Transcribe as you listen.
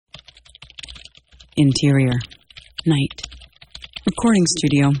Interior. Night. Recording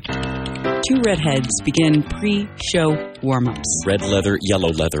studio. Two redheads begin pre-show warm-ups. Red leather, yellow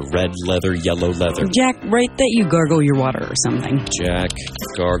leather. Red leather, yellow leather. Jack, write that you gargle your water or something. Jack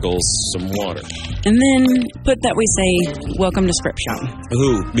gargles some water. And then put that we say, welcome to Script Shop.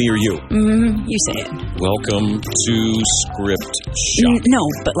 Who, me or you? You say it. Welcome to Script Shop. No,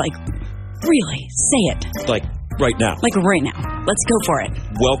 but really, say it. Like right now. Like right now. Let's go for it.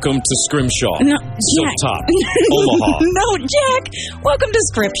 Welcome to Scrimshaw. No, Silk Jack. Top. Omaha. No, Jack. Welcome to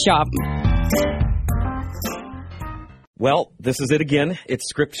Script Shop. Well, this is it again. It's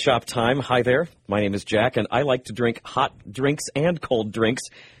Script Shop time. Hi there. My name is Jack, and I like to drink hot drinks and cold drinks,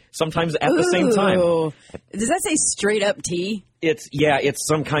 sometimes at the same time. Does that say straight up tea? It's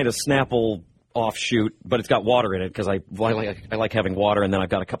some kind of Snapple offshoot, but it's got water in it because I like having water, and then I've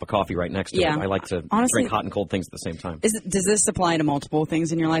got a cup of coffee right next to it. I like to drink hot and cold things at the same time. Does this apply to multiple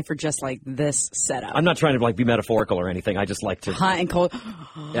things in your life, or just like this setup? I'm not trying to be metaphorical or anything. I just like to hot and cold.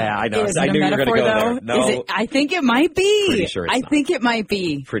 Yeah, I know. Is I it knew a you were going to go metaphor, there. No, Is it, I think it might be. Pretty sure it's I not. think it might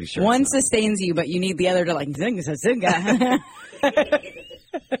be. Pretty sure. One sustains you, but you need the other to zinga.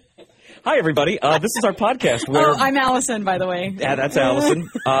 Hi, everybody. This is our podcast where... I'm Allison, by the way. Yeah, that's Allison.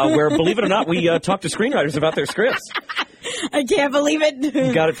 Where, believe it or not, we talk to screenwriters about their scripts. I can't believe it.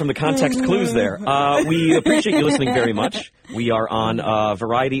 You got it from the context clues there. We appreciate you listening very much. We are on a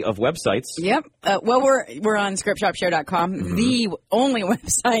variety of websites. Yep. Well, we're on scriptshopshow.com, the only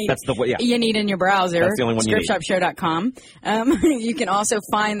website That's the yeah. you need in your browser. That's the only one you need. Scriptshopshow.com. You can also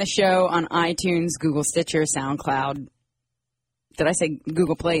find the show on iTunes, Google, Stitcher, SoundCloud. Did I say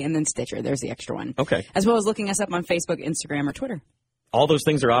Google Play and then Stitcher? There's the extra one. Okay. As well as looking us up on Facebook, Instagram, or Twitter. All those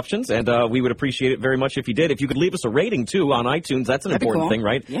things are options, and we would appreciate it very much if you did. If you could leave us a rating, too, on iTunes, that's an important thing,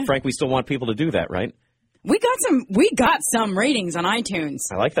 right? Yeah. Frank, we still want people to do that, right? We got some ratings on iTunes.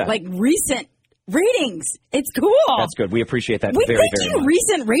 I like that. Like recent ratings. It's cool. That's good. We appreciate that very, very much. much.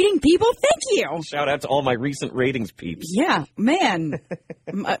 Recent rating people. Thank you. Shout out to all my recent ratings peeps. Yeah, man.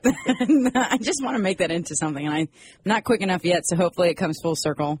 I just want to make that into something, and I'm not quick enough yet, so hopefully it comes full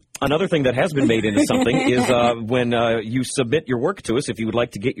circle. Another thing that has been made into something is when you submit your work to us, if you would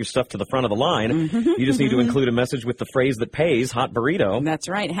like to get your stuff to the front of the line, you just need to include a message with the phrase that pays, hot burrito. That's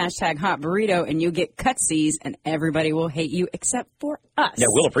right. Hashtag hot burrito, and you get cutsies, and everybody will hate you except for us. Yeah,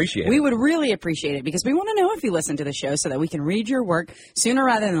 we'll appreciate it. We would really appreciate it because we want to know if you listen to the show so that we can read your work sooner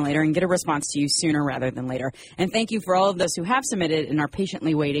rather than later and get a response to you sooner rather than later. And thank you for all of those who have submitted and are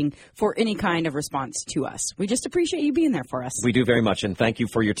patiently waiting for any kind of response to us. We just appreciate you being there for us. We do very much, and thank you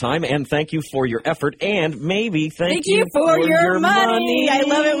for your time, and thank you for your effort, and maybe thank you for your money. I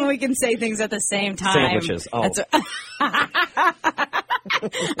love it when we can say things at the same time. Sandwiches. Oh. I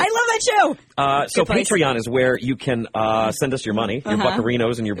love that show. So Patreon is where you can send us your money, your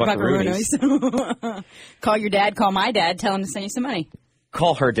buccarinos and your buckaroonies. Call your dad, call my dad, tell him to send you some money.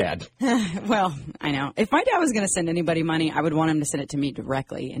 Call her dad. Well, I know. If my dad was going to send anybody money, I would want him to send it to me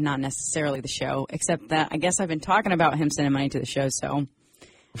directly and not necessarily the show, except that I guess I've been talking about him sending money to the show, so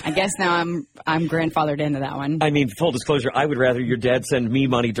I guess now I'm grandfathered into that one. I mean, full disclosure, I would rather your dad send me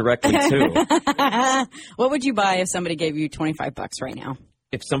money directly, too. What would you buy if somebody gave you $25 right now?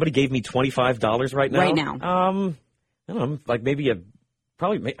 If somebody gave me $25 right now? Right now. I don't know, like maybe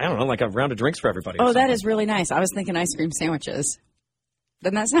like a round of drinks for everybody. Oh, that is really nice. I was thinking ice cream sandwiches.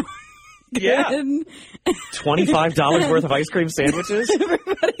 Doesn't that sound good? Yeah. $25 worth of ice cream sandwiches?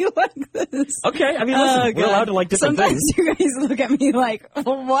 Everybody like this. Okay, I mean, listen, we're allowed to like different Sometimes things. you guys look at me like,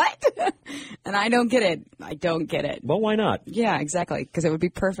 what? And I don't get it. I don't get it. Well, why not? Yeah, exactly, because it would be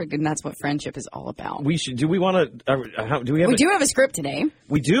perfect, and that's what friendship is all about. We do we have a script today.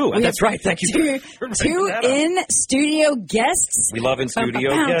 We do. That's right. Thank you. Two in-studio guests. We love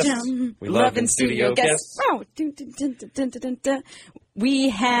in-studio guests. We love in-studio guests. Oh, we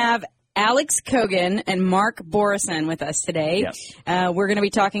have Alex Kogan and Mark Borison with us today. Yes. We're going to be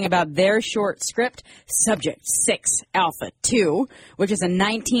talking about their short script, Subject 6 Alpha 2, which is a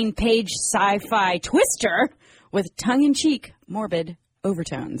 19-page sci-fi twister with tongue-in-cheek, morbid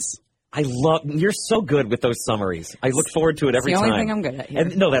overtones. You're so good with those summaries. I look forward to it every time. It's the only thing I'm good at here.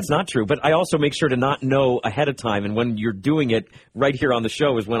 And no, that's not true. But I also make sure to not know ahead of time. And when you're doing it right here on the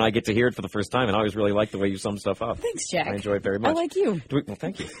show is when I get to hear it for the first time. And I always really like the way you sum stuff up. Thanks, Jack. I enjoy it very much. I like you. Well,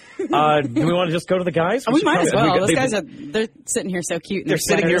 thank you. Do we want to just go to the guys? We might as well. Those guys they're sitting here so cute. They're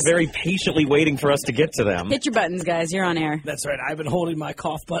sitting here very patiently waiting for us to get to them. Hit your buttons, guys. You're on air. That's right. I've been holding my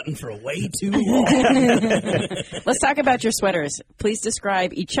cough button for way too long. Let's talk about your sweaters. Please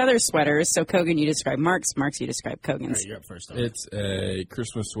describe each other's sweaters. So, Kogan, you describe Mark's. Mark's, you describe Kogan's. All right, you're up first. It's a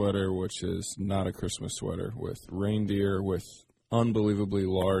Christmas sweater, which is not a Christmas sweater, with reindeer with unbelievably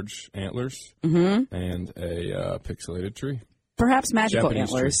large antlers and a pixelated tree. Perhaps magical Japanese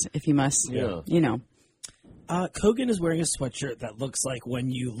antlers, if you must. Yeah. You know. Kogan is wearing a sweatshirt that looks like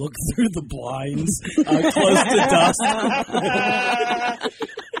when you look through the blinds close to dusk.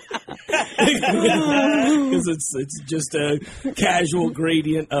 Because it's just a casual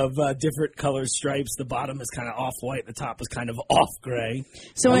gradient of different color stripes. The bottom is kind of off-white. The top is kind of off-gray.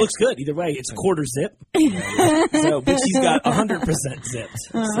 So it looks good either way. It's quarter zip. But she's got 100% zipped.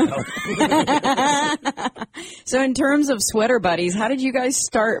 So in terms of sweater buddies, how did you guys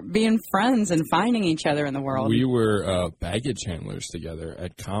start being friends and finding each other in the world? We were baggage handlers together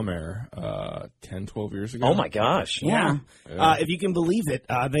at Comair 10, 12 years ago. Oh, my gosh. Yeah. If you can believe it,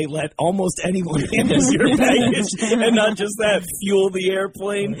 they let almost anyone in as your baggage, and not just that, fuel the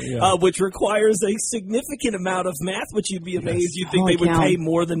airplane, which requires a significant amount of math, which you'd be amazed. You'd think Holy they would cow. pay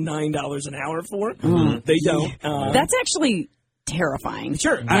more than $9 an hour for. They don't. That's actually terrifying.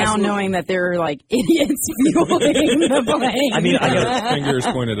 Sure, Now absolutely. knowing that they're like idiots fueling the plane. I mean, I got Fingers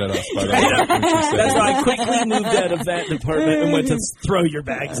pointed at us, by the way. That's why I quickly moved out of that department and went to throw your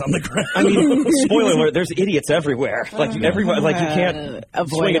bags on the ground. I mean, spoiler alert, there's idiots everywhere. Like, everyone, like you can't avoid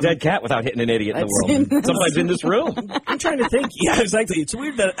swing a them. dead cat without hitting an idiot in the That's- world. Sometimes in this room. I'm trying to think. Yeah, exactly. It's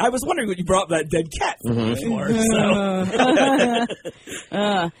weird that I was wondering what you brought that dead cat for.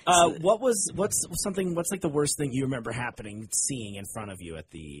 What's like the worst thing you remember seeing in front of you at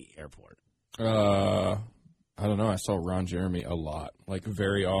the airport? I don't know. I saw Ron Jeremy a lot, like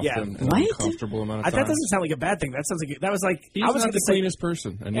very often, in What? an uncomfortable amount of time. That doesn't sound like a bad thing. That sounds like that was like He's I was not going the to say. cleanest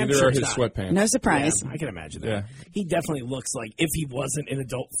person, and Yeah, I'm neither sure are he's his not. sweatpants. No surprise. Yeah, I can imagine that. Yeah. He definitely looks like if he wasn't in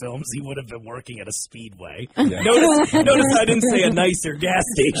adult films, he would have been working at a speedway. Notice I didn't say a nicer gas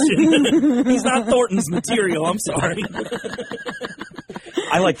station. He's not Thornton's material. I'm sorry.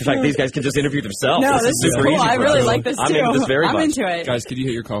 I like the fact these guys can just interview themselves. No, this is super cool. easy I for really us. like this too. I'm into this very I'm much. into it. Guys, could you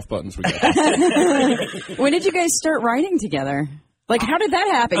hit your cough buttons? We got it. When did you guys start writing together? Like, how did that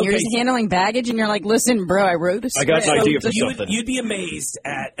happen? You're Okay. just handling baggage, and you're like, "Listen, bro, I wrote a I got script." an idea for you'd, something. you'd be amazed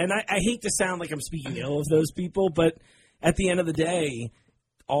at, and I hate to sound like I'm speaking ill of those people, but at the end of the day,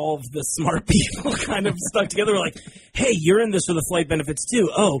 all of the smart people kind of stuck together. Like, hey, you're in this for the flight benefits too.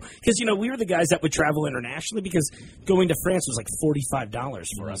 Oh, because we were the guys that would travel internationally because going to France was like $45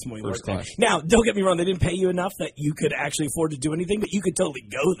 for us when we First worked there. class. Now, don't get me wrong, they didn't pay you enough that you could actually afford to do anything, but you could totally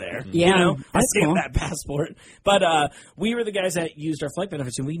go there. Yeah, I that's saved cool. that passport. But we were the guys that used our flight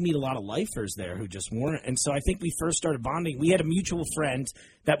benefits, and we'd meet a lot of lifers there who just weren't. And so I think we first started bonding. We had a mutual friend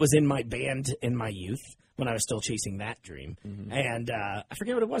that was in my band in my youth when I was still chasing that dream. And I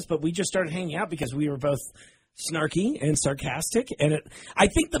forget what it was, but we just started hanging out because we were both snarky and sarcastic. And I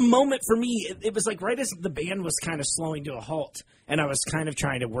think the moment for me, it was like right as the band was kind of slowing to a halt, and I was kind of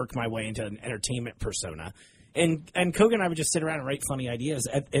trying to work my way into an entertainment persona. And Kogan and I would just sit around and write funny ideas.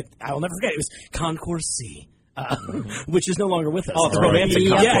 I'll never forget, it was Concourse C. Which is no longer with us. Oh, it's romantic Yeah,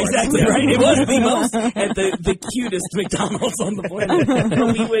 concourse. exactly right. It was the most and the cutest McDonald's on the planet.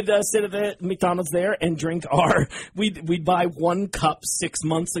 And we would sit at the McDonald's there and drink we'd buy one cup 6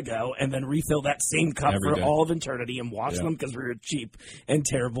 months ago and then refill that same cup Every for day. all of eternity and wash them because we were cheap and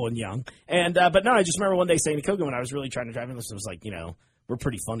terrible and young. And but no, I just remember one day saying to Kogan when I was really trying to drive him, this was like, we're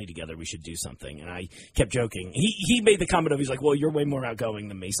pretty funny together. We should do something. And I kept joking. He made the comment of, he's like, well, you're way more outgoing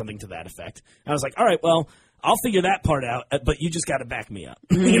than me, something to that effect. And I was like, all right, well, I'll figure that part out, but you just got to back me up.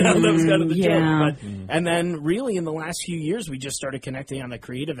 That was kind of the Yeah. joke. And then really in the last few years, we just started connecting on the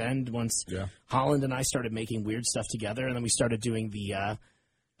creative end once Holland and I started making weird stuff together. And then we started doing the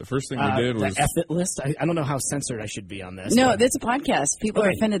first thing we did was the F-it list. I don't know how censored I should be on this. No, but- that's a podcast. People are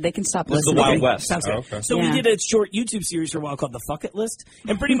Okay. offended. They can stop This is the listening. Wild West. Sounds good. okay. So Yeah. we did a short YouTube series for a while called The Fuck It List,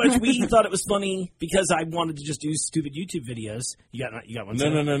 and pretty much we thought it was funny because I wanted to just do stupid YouTube videos. You got one?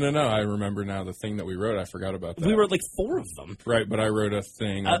 Sam? No. I remember now the thing that we wrote. I forgot about that. We wrote like 4 of them. Right, but I wrote a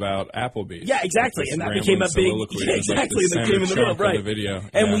thing about Applebee's. Yeah, exactly, This and that became a big rambling soliloquy. It was like exactly. the And that came in the center middle, chunk right? of the video.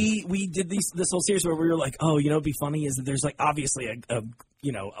 And Yeah. we did this whole series where we were like, oh, it'd be funny is that there's like obviously a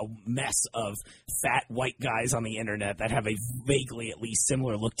mess of fat white guys on the internet that have a vaguely at least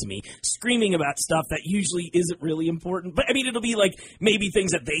similar look to me, screaming about stuff that usually isn't really important. But I mean, it'll be like maybe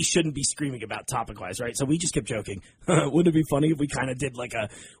things that they shouldn't be screaming about topic-wise, right? So we just kept joking. Wouldn't it be funny if we kind of did like a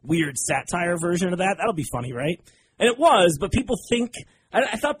weird satire version of that? That'll be funny, right? And it was, but people think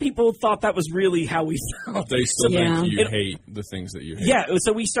I thought people thought that was really how we felt. They still Yeah. think you hate the things that you hate. Yeah,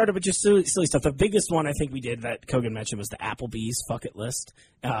 so we started with just silly stuff. The biggest one I think we did that Kogan mentioned was the Applebee's Fuck It list.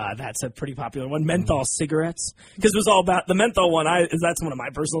 That's a pretty popular one. Menthol cigarettes, because it was all about the menthol one. That's one of my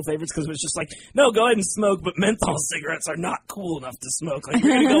personal favorites because it was just like, no, go ahead and smoke, but menthol cigarettes are not cool enough to smoke. Like,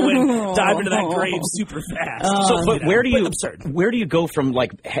 you're gonna go in, dive into that grave super fast. But where do absurd. where do you go from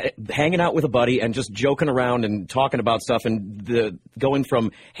like hanging out with a buddy and just joking around and talking about stuff and going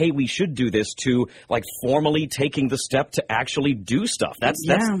from, hey, we should do this, to like formally taking the step to actually do stuff? That's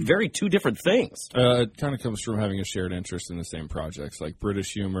very two different things. It kind of comes from having a shared interest in the same projects, like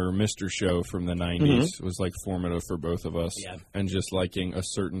British humor. Mr. Show from the 90s was like formative for both of us, and just liking a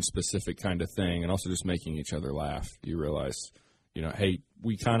certain specific kind of thing, and also just making each other laugh. You realize, hey,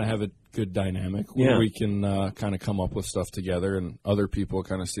 we kind of have a good dynamic where we can kind of come up with stuff together, and other people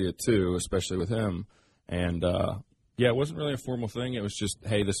kind of see it too, especially with him. And it wasn't really a formal thing. It was just,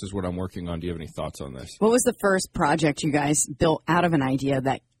 hey, this is what I'm working on. Do you have any thoughts on this? What was the first project you guys built out of an idea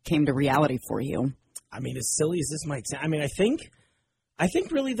that came to reality for you? I mean, as silly as this might sound, I mean, I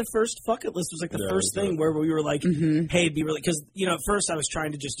think really the first Fuck It list was like the first thing where we were like, hey, it'd be really, because, at first I was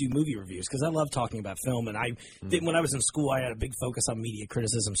trying to just do movie reviews because I love talking about film. And when I was in school, I had a big focus on media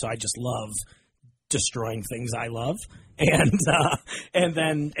criticism. So I just love destroying things I love and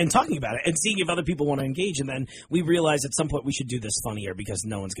talking about it and seeing if other people want to engage. And then we realized at some point we should do this funnier because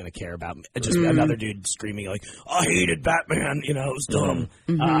no one's going to care about just another dude screaming like, I hated Batman, it was dumb.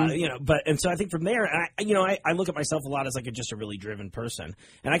 So I think from there, and I look at myself a lot as like just a really driven person.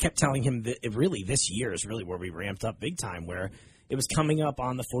 And I kept telling him that really this year is really where we ramped up big time, where it was coming up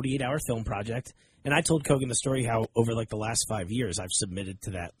on the 48-hour film project. And I told Kogan the story how over like the last 5 years I've submitted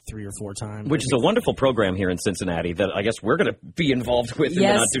to that 3 or 4 times. Which is a wonderful program here in Cincinnati that I guess we're going to be involved with in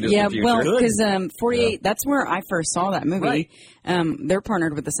the not too distant future. Well, because 48, that's where I first saw that movie. Right. They're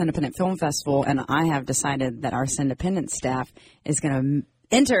partnered with the Independent Film Festival, and I have decided that our Independent staff is going to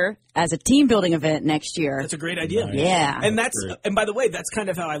enter as a team building event next year. That's a great idea. Nice. Yeah. And by the way, that's kind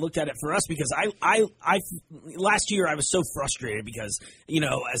of how I looked at it for us, because I last year I was so frustrated because,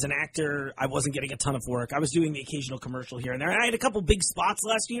 as an actor, I wasn't getting a ton of work. I was doing the occasional commercial here and there. And I had a couple big spots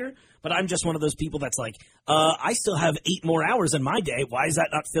last year, but I'm just one of those people that's like, I still have 8 more hours in my day. Why is that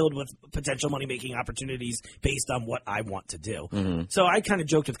not filled with potential money-making opportunities based on what I want to do? Mm-hmm. So I kind of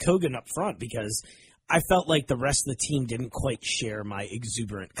joked with Kogan up front because I felt like the rest of the team didn't quite share my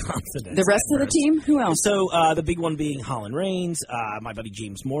exuberant confidence. The rest of the team? Who else? So the big one being Holland Rains, my buddy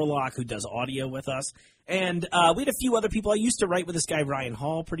James Morlock, who does audio with us. And we had a few other people. I used to write with this guy, Ryan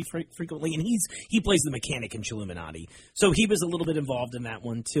Hall, pretty frequently, and he plays the mechanic in Chilluminati. So he was a little bit involved in that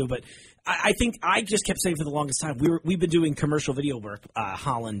one, too. But I think I just kept saying for the longest time, we've been doing commercial video work,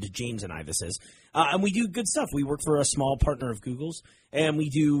 Holland, James, and I, this is. And we do good stuff. We work for a small partner of Google's, and we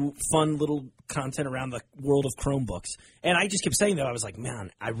do fun little content around the world of Chromebooks. And I just kept saying, though, I was like,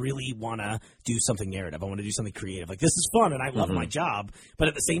 man, I really want to do something narrative. I want to do something creative. Like, this is fun, and I love my job. But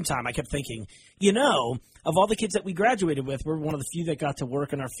at the same time, I kept thinking, of all the kids that we graduated with, we're one of the few that got to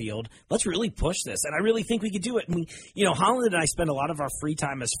work in our field. Let's really push this. And I really think we could do it. And Holland and I spend a lot of our free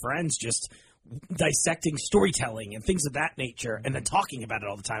time as friends just dissecting storytelling and things of that nature and then talking about it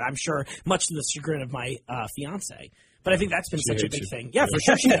all the time. I'm sure much to the chagrin of my fiance. But I think that's been such a big thing. Yeah, for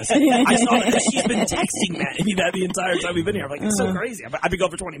sure she does. I saw that she's been texting me that the entire time we've been here. I'm like, it's so crazy. I've been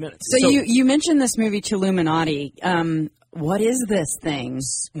gone for 20 minutes. So you mentioned this movie, Chilluminati. What is this thing?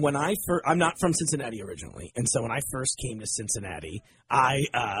 I'm not from Cincinnati originally, and so when I first came to Cincinnati, I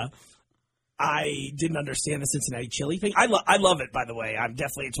didn't understand the Cincinnati chili thing. I love it, by the way.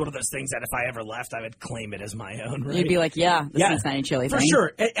 It's one of those things that if I ever left, I would claim it as my own. Right? You'd be like, Cincinnati chili thing. For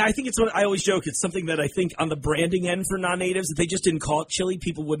sure. I think it's what I always joke. It's something that I think on the branding end for non-natives, if they just didn't call it chili,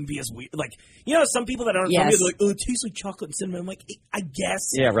 people wouldn't be as weird. Like, some people that aren't from here, they're like, oh, it tastes like chocolate and cinnamon. I'm like, I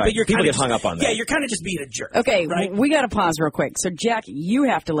guess. Yeah, right. But people get hung up on that. Yeah, you're kind of just being a jerk. Okay, right? We got to pause real quick. So, Jack, you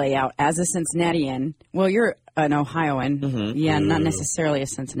have to lay out as a Cincinnatian. Well, you're an Ohioan. Mm-hmm. Yeah, not necessarily a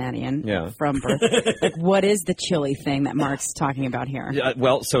Cincinnatian from birth. What is the chili thing that Mark's talking about here?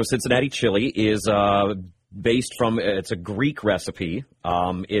 So Cincinnati chili is based from, it's a Greek recipe.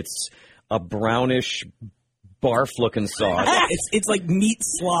 It's a brownish barf-looking sauce. It's like meat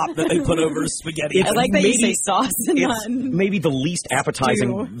slop that they put over spaghetti. I like that you say sauce and it's maybe the least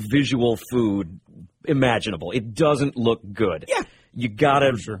appetizing visual food imaginable. It doesn't look good. Yeah. You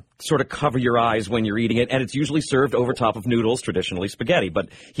gotta sort of cover your eyes when you're eating it, and it's usually served over top of noodles, traditionally spaghetti. But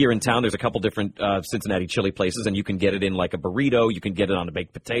here in town, there's a couple different Cincinnati chili places, and you can get it in like a burrito. You can get it on a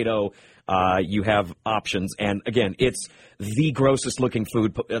baked potato. You have options, and again, it's the grossest looking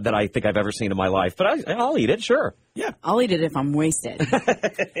food that I think I've ever seen in my life. But I'll eat it, sure. Yeah, I'll eat it if I'm wasted.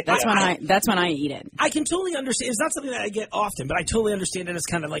 That's when I eat it. I can totally understand. It's not something that I get often, but I totally understand it as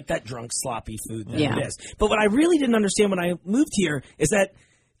kind of like that drunk, sloppy food that it is. But what I really didn't understand when I moved here is that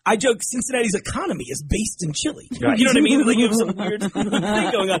I joke Cincinnati's economy is based in chili. Right. You know what I mean? Like you have some weird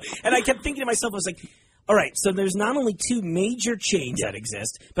thing going on. And I kept thinking to myself, I was like, all right, so there's not only 2 major chains that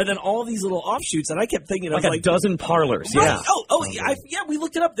exist, but then all these little offshoots. And I kept thinking, like a dozen parlors. Right? Yeah. We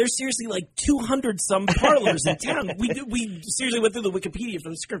looked it up. There's seriously like 200 some parlors in town. We seriously went through the Wikipedia for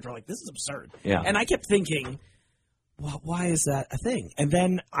the script. We're like, this is absurd. Yeah. And I kept thinking, well, why is that a thing? And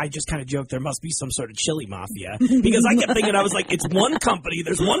then I just kind of joked there must be some sort of chili mafia because I kept thinking, I was like, it's one company.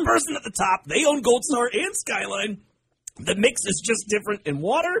 There's one person at the top. They own Gold Star and Skyline. The mix is just different in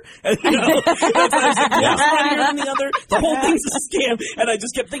water. And, you know, that's like, funnier than the other. The whole thing's a scam. And I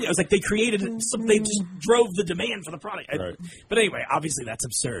just kept thinking, I was like, they created it. They just drove the demand for the product. Right. But anyway, obviously that's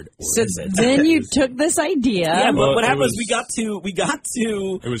absurd. So then you took this idea. Yeah, but what happened was we got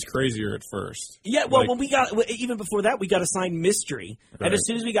to. It was crazier at first. Yeah, well, when even before that, we got assigned mystery. Right. And as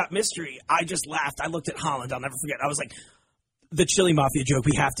soon as we got mystery, I just laughed. I looked at Holland. I'll never forget. I was like, the chili mafia joke,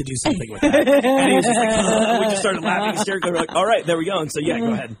 we have to do something with that. And he was just like, we just started laughing hysterically. We're like, all right, there we go. And so, yeah,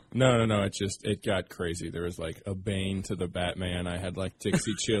 go ahead. No. It got crazy. There was like a Bane to the Batman. I had like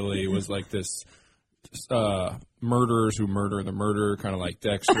Dixie Chili. It was like this murderers who murder the murderer, kind of like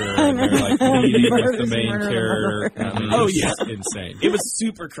Dexter. And they're like meeting with the main character. Insane. It was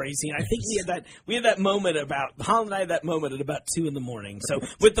super crazy. And I think we had that moment Holland and I had that moment at about 2 a.m. So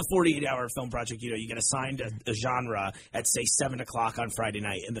with the 48-hour film project, you get assigned a genre at, say, 7 o'clock on Friday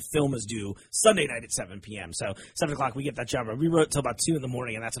night, and the film is due Sunday night at 7 p.m. So 7 o'clock, we get that genre. We wrote till about 2 a.m,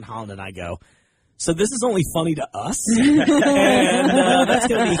 and that's when Holland and I go, so this is only funny to us, and that's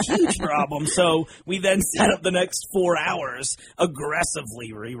going to be a huge problem. So we then set up the next 4 hours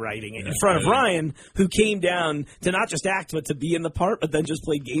aggressively rewriting it in front of Ryan, who came down to not just act, but to be in the part, but then just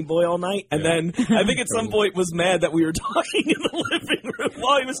played Game Boy all night. And then I think at some point was mad that we were talking in the living room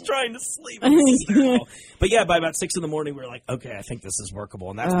while he was trying to sleep. But yeah, by about 6 a.m, we were like, okay, I think this is workable.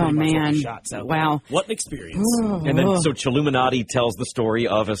 And that's pretty much what we shot. So wow. What an experience. And then, so Chilluminati tells the story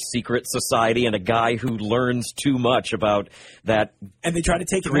of a secret society and a guy who learns too much about that. And they try to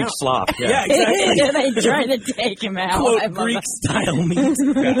take him Greek out. slop. Yeah, exactly. They try to take him out. Quote, Greek-style meat.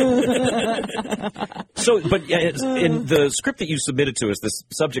 So, but in the script that you submitted to us, this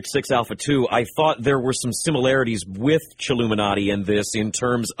Subject 6 Alpha 2, I thought there were some similarities with Chilluminati in this in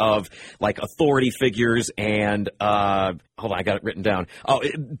terms of, like, authority figures and, hold on, I got it written down. Oh,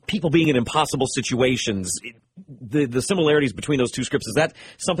 people being in impossible situations. The similarities between those two scripts, is that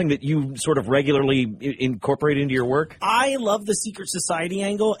something that you sort of regularly incorporate into your work? I love the secret society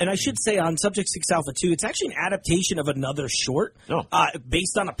angle, and I should say on Subject 6 Alpha 2, it's actually an adaptation of another short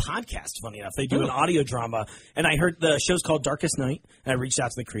based on a podcast, funny enough. They do an audio drama, and I heard the show's called Darkest Night, and I reached out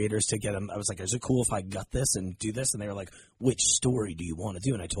to the creators to get them. I was like, is it cool if I gut this and do this? And they were like, which story do you want to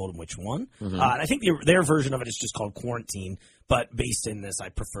do? And I told them which one. And I think their version of it is just called Quarantine. But based in this, I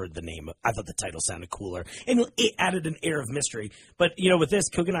preferred the name. I thought the title sounded cooler. And it added an air of mystery. But, with this,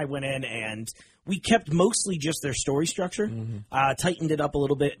 Cook and I went in and we kept mostly just their story structure, tightened it up a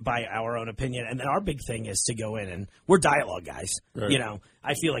little bit by our own opinion. And then our big thing is to go in and we're dialogue guys. Right.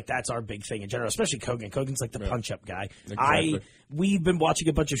 I feel like that's our big thing in general, especially Kogan. Kogan's like the punch-up guy. Exactly. We've been watching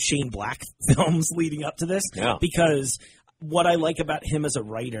a bunch of Shane Black films leading up to this because what I like about him as a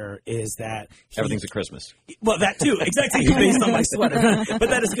writer is that everything's at Christmas. Well, that too, exactly, based on my sweater.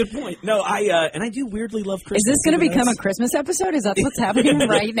 But that is a good point. No, I do weirdly love Christmas. Is this going to become a Christmas episode? Is that what's happening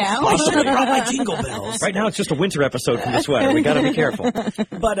right now? I should have brought my jingle bells. Right now, it's just a winter episode from the sweater. We got to be careful.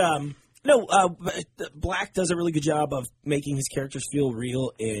 But Black does a really good job of making his characters feel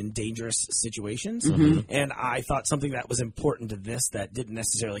real in dangerous situations. And I thought something that was important to this that didn't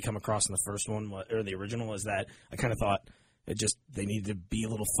necessarily come across in the first one or the original was that I kind of thought they needed to be a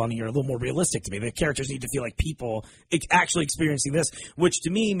little funnier, a little more realistic to me. The characters need to feel like people actually experiencing this, which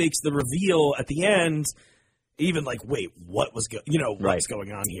to me makes the reveal at the end even like, wait, what's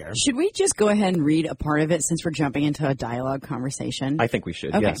going on here? Should we just go ahead and read a part of it since we're jumping into a dialogue conversation? I think we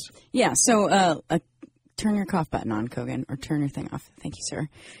should, okay. Yes. Yeah, so turn your cough button on, Kogan, or turn your thing off. Thank you, sir.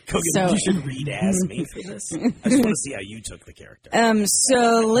 Kogan, you should read as me for this. I just want to see how you took the character.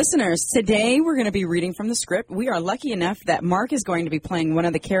 So, listeners, today we're going to be reading from the script. We are lucky enough that Mark is going to be playing one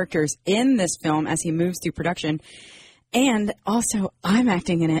of the characters in this film as he moves through production. And also, I'm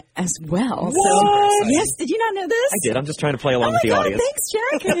acting in it as well. What? So, yes, did you not know this? I did. I'm just trying to play along with the audience. Thanks,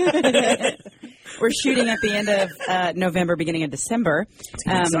 Jack. We're shooting at the end of November, beginning of December.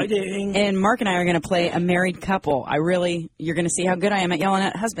 Exciting. And Mark and I are going to play a married couple. You're going to see how good I am at yelling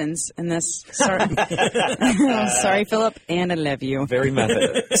at husbands in this. Sorry, sorry, Philip, and I love you. Very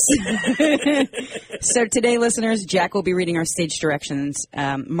method. So today, listeners, Jack will be reading our stage directions.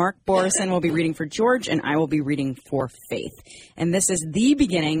 Mark Borison will be reading for George, and I will be reading for Faith. And this is the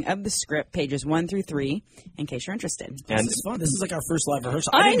beginning of the script, pages 1 through 3, in case you're interested. And this is fun. This is like our first live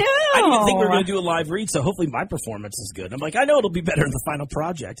rehearsal. I know. I didn't even think we were going to do a live read, so hopefully my performance is good. I'm like, I know it'll be better in the final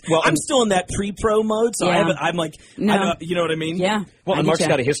project. Well, I'm still in that pre-pro mode, so Yeah. I'm like, No. you know what I mean? Yeah. Well, I and get Mark's ya.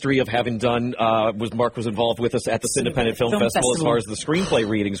 got a history of having done, Mark was involved with us at the Independent Film Festival as far as the screenplay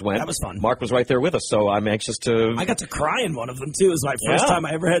readings went. That was fun. Mark was right there with us, so I'm anxious to... I got to cry in one of them, too. It was my first time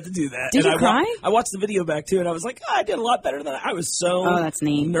I ever had to do that. Did and you cry? I watched the video back, too, and I was like, I did a lot better than I was so that's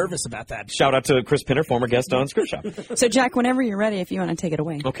neat. nervous about that. Shout out to Chris Pinner, former guest on Script Shop. So, Jack, whenever you're ready, if you want to take it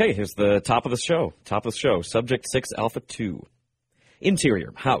away. Okay, here's the top of the show. Subject 6 Alpha 2.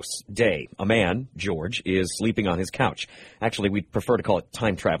 Interior, house, day. A man, George, is sleeping on his couch. Actually, we'd prefer to call it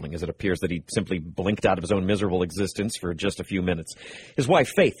time traveling, as it appears that he simply blinked out of his own miserable existence for just a few minutes. His wife,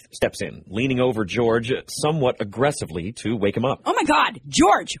 Faith, steps in, leaning over George somewhat aggressively to wake him up. Oh, my God.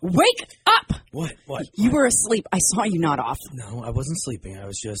 George, wake up. What? You were asleep. I saw you nod off. No, I wasn't sleeping. I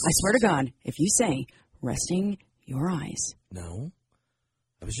was just... I swear to God, if you say, resting your eyes. No.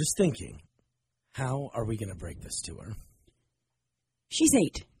 I was just thinking, how are we going to break this to her? She's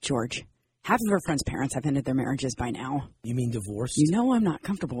 8, George. Half of her friends' parents have ended their marriages by now. You mean divorced? You know I'm not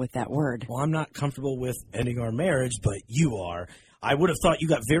comfortable with that word. Well, I'm not comfortable with ending our marriage, but you are. I would have thought you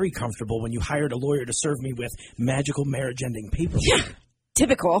got very comfortable when you hired a lawyer to serve me with magical marriage-ending paperwork. Yeah,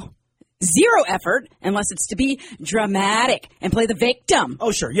 typical. Zero effort, unless it's to be dramatic and play the victim.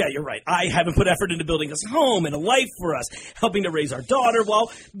 Oh, sure. Yeah, you're right. I haven't put effort into building us a home and a life for us, helping to raise our daughter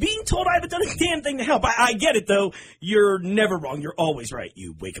while being told I haven't done a damn thing to help. I get it, though. You're never wrong. You're always right.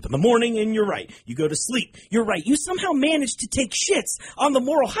 You wake up in the morning and you're right. You go to sleep. You're right. You somehow manage to take shits on the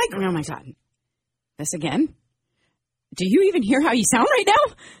moral high ground. Oh, my God. This again? Do you even hear how you sound right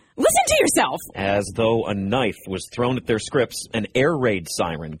now? Listen to yourself. As though a knife was thrown at their scripts, an air raid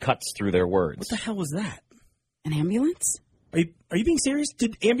siren cuts through their words. What the hell was that? An ambulance? Are you being serious?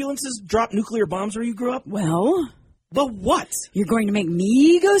 Did ambulances drop nuclear bombs where you grew up? Well, The what? you're going to make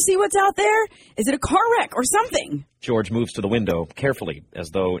me go see what's out there? Is it a car wreck or something? George moves to the window, carefully, as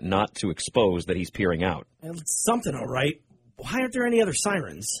though not to expose that he's peering out. Well, it's something, all right. Why aren't there any other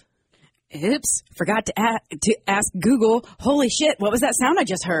sirens? Oops, forgot to ask Google. Holy shit, what was that sound I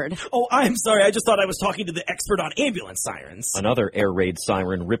just heard? Oh, I'm sorry. I just thought I was talking to the expert on ambulance sirens. Another air raid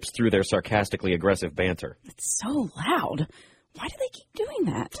siren rips through their sarcastically aggressive banter. It's so loud. Why do they keep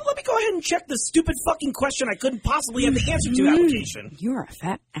doing that? Well, let me go ahead and check the stupid fucking question I couldn't possibly have the answer to application. You're a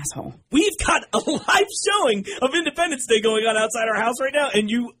fat asshole. We've got a live showing of Independence Day going on outside our house right now, and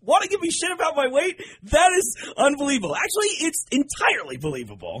you want to give me shit about my weight? That is unbelievable. Actually, it's entirely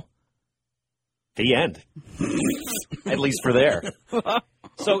believable. The end. At least for there.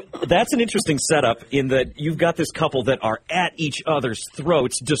 So that's an interesting setup in that you've got this couple that are at each other's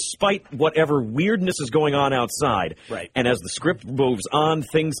throats despite whatever weirdness is going on outside. Right. And as the script moves on,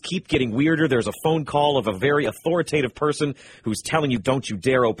 things keep getting weirder. There's a phone call of a very authoritative person who's telling you, don't you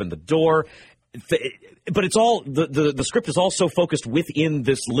dare open the door. But it's all, the script is all so focused within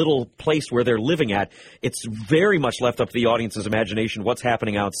this little place where they're living at. It's very much left up to the audience's imagination what's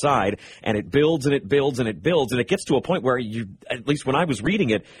happening outside, and it builds and it builds and it builds, and it gets to a point where you, at least when I was reading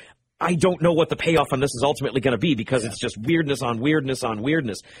it, I don't know what the payoff on this is ultimately going to be because it's just weirdness on weirdness on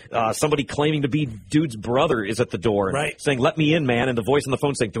weirdness. Somebody claiming to be dude's brother is at the door saying, let me in, man, and the voice on the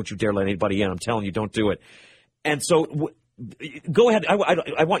phone saying, don't you dare let anybody in. I'm telling you, don't do it. And so go ahead.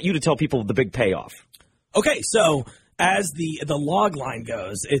 I want you to tell people the big payoff. Okay, so as the log line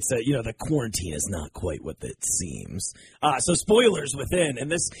goes, it's the quarantine is not quite what it seems. So spoilers within, and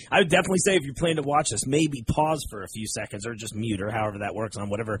this I would definitely say if you're planning to watch this, maybe pause for a few seconds or just mute or however that works on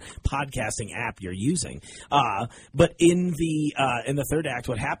whatever podcasting app you're using. But in the third act,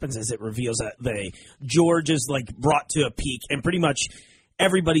 what happens is it reveals that George is like brought to a peak, and pretty much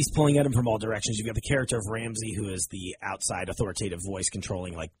everybody's pulling at him from all directions. You've got the character of Ramsey, who is the outside authoritative voice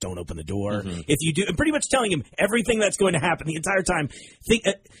controlling, like, don't open the door. Mm-hmm. If you do, and pretty much telling him everything that's going to happen the entire time.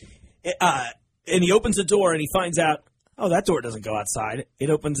 And he opens the door and he finds out, oh, that door doesn't go outside.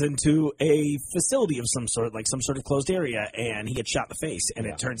 It opens into a facility of some sort, like some sort of closed area, and he gets shot in the face. And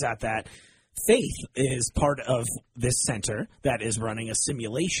it turns out that Faith is part of this center that is running a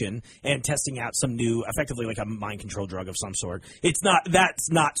simulation and testing out some new, effectively like a mind control drug of some sort.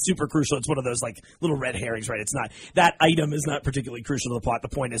 That's not super crucial. It's one of those like little red herrings, right? It's not, that item is not particularly crucial to the plot. The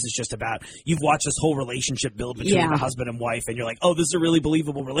point is, it's just about, you've watched this whole relationship build between the husband and wife, and you're like, oh, this is a really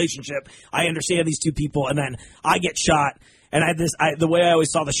believable relationship. I understand these two people, and then I get shot. And the way I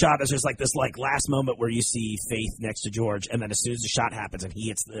always saw the shot is there's like this like last moment where you see Faith next to George, and then as soon as the shot happens and he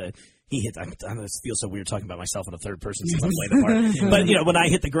hits, I know this feels so weird talking about myself in a third person since I played the part. But, you know, when I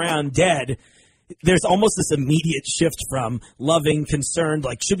hit the ground dead, there's almost this immediate shift from loving, concerned,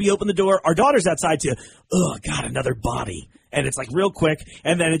 like, should we open the door? Our daughter's outside, to, oh, God, another body. And it's like real quick,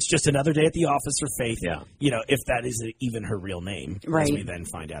 and then it's just another day at the office for Faith. Yeah. You know, if that is even her real name, as we then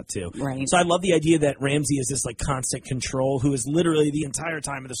find out too. Right. So I love the idea that Ramsey is this like constant control, who is literally the entire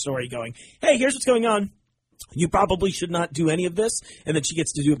time of the story going, "Hey, here's what's going on. You probably should not do any of this." And then she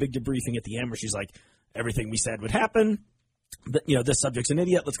gets to do a big debriefing at the end where she's like, "Everything we said would happen. You know, this subject's an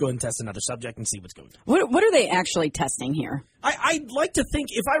idiot. Let's go ahead and test another subject and see what's going on." What are they actually testing here? I'd like to think,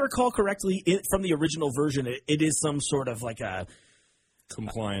 if I recall correctly, from the original version, it is some sort of like a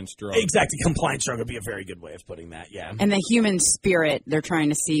compliance drug. Exactly, compliance drug would be a very good way of putting that. Yeah. And the human spirit, they're trying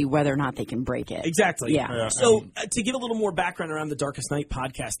to see whether or not they can break it. Exactly. Yeah. So to give a little more background around the Darkest Night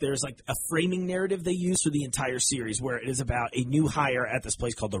podcast, there's like a framing narrative they use for the entire series where it is about a new hire at this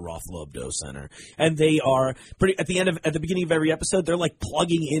place called the Rothlo Abdo Center, and they are at the beginning of every episode, they're like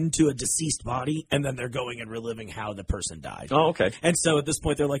plugging into a deceased body, and then they're going and reliving how the person died. Oh, okay. And so at this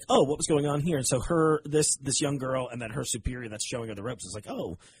point, they're like, "Oh, what was going on here?" And so this young girl, and then her superior that's showing her the ropes is like,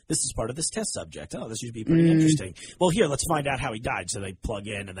 "Oh, this is part of this test subject. Oh, this should be pretty interesting. Well, here, let's find out how he died." So they plug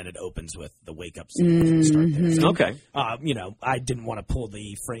in, and then it opens with the wake-up scene. So, okay. You know, I didn't want to pull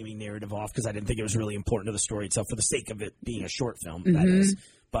the framing narrative off because I didn't think it was really important to the story itself for the sake of it being a short film, that is.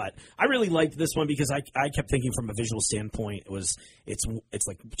 But I really liked this one because I kept thinking from a visual standpoint, it's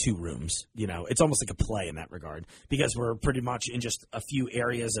like 2 rooms. You know, it's almost like a play in that regard because we're pretty much in just a few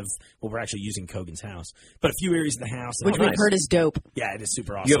areas of, well, we're actually using Kogan's house, but a few areas of the house. Which we've heard is dope. Yeah, it is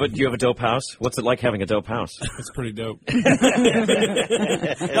super awesome. Do you have a dope house? What's it like having a dope house? It's pretty dope. Not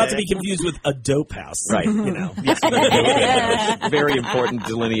to be confused with a dope house. Right. You know. Very important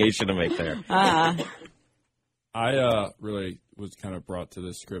delineation to make there. I really was kind of brought to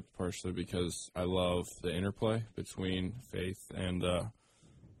this script partially because I love the interplay between Faith and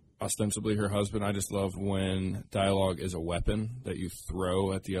ostensibly her husband. I just love when dialogue is a weapon that you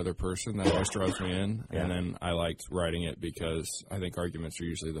throw at the other person. That always draws me in. Yeah. And then I liked writing it because I think arguments are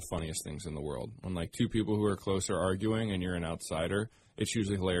usually the funniest things in the world. When like 2 people who are close are arguing and you're an outsider, it's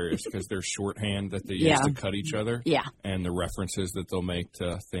usually hilarious because there's shorthand that they use to cut each other. Yeah. And the references that they'll make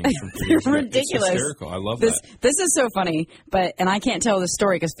to things from It's ridiculous. It's hysterical. I love that. This is so funny, and I can't tell this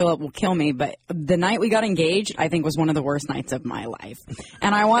story because Philip will kill me, but the night we got engaged, I think was one of the worst nights of my life.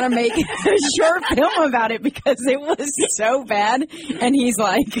 And I want to make a short film about it because it was so bad. And he's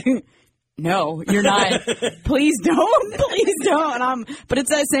like, "No, you're not. Please don't. Please don't." But it's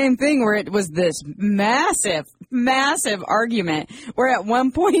that same thing where it was this massive argument where at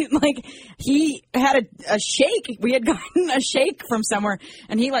one point, like, he had a shake. We had gotten a shake from somewhere,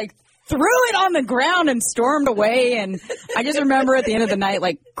 and he, like, threw it on the ground and stormed away. And I just remember at the end of the night,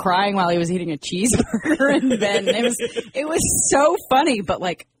 like, crying while he was eating a cheeseburger in bed. And it was so funny, but,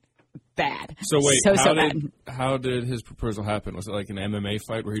 like, bad. So wait, so bad. Bad. How did his proposal happen? Was it like an MMA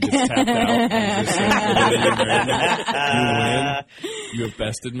fight where he just tapped out and just said, "You win. You have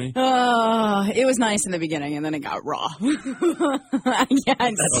bested me"? It was nice in the beginning, and then it got raw. Yeah,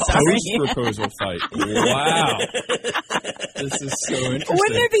 I'm sorry. Post-proposal fight. Wow. This is so interesting.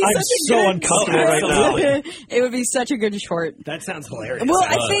 Wouldn't it be I'm so uncomfortable right now. It would be such a good short. That sounds hilarious. Well,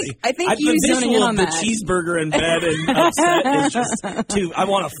 I think you zoning in on the that. cheeseburger in bed and upset is just too. I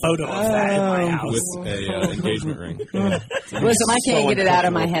want a photo of that in my house with a engagement ring. Yeah. Listen, I can't get it out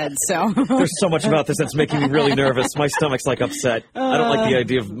of my head. So there's so much about this that's making me really nervous. My stomach's like upset. I don't like the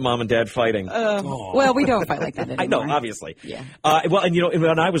idea of mom and dad fighting. Well, we don't fight like that anymore. I know, obviously. Yeah. Well, and you know,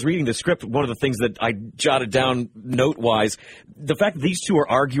 when I was reading the script, one of the things that I jotted down note-wise, the fact that these 2 are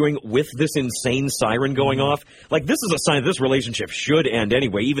arguing with this insane siren going off, like, this is a sign that this relationship should end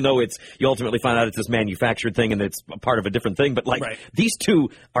anyway, even though you ultimately find out it's this manufactured thing and it's a part of a different thing. But, like, these 2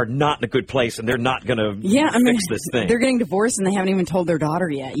 are not in a good place, and they're not going to fix this thing. They're getting divorced, and they haven't even told their daughter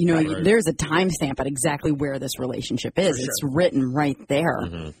yet. You know, there's a timestamp at exactly where this relationship is. Sure. It's written right there.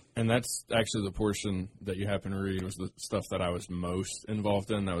 Mm-hmm. And that's actually the portion that you happen to read was the stuff that I was most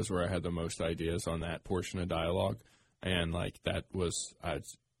involved in. That was where I had the most ideas on that portion of dialogue. And, like, that was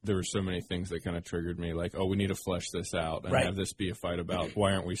there were so many things that kind of triggered me, like, oh, we need to flesh this out and Right. have this be a fight about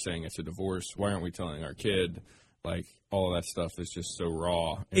why aren't we saying it's a divorce? Why aren't we telling our kid? Like, all of that stuff is just so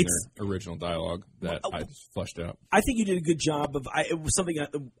raw in their original dialogue that I just fleshed out. I think you did a good job of. It was something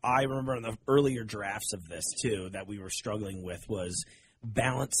that I remember in the earlier drafts of this too that we were struggling with was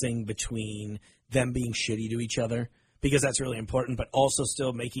balancing between them being shitty to each other, because that's really important, but also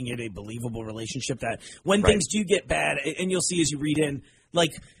still making it a believable relationship that when things do get bad, and you'll see as you read in,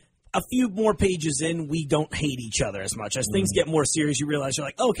 like a few more pages in, we don't hate each other as much. As things get more serious, you realize you're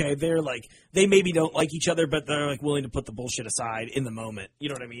like, okay, they maybe don't like each other, but they're like willing to put the bullshit aside in the moment. You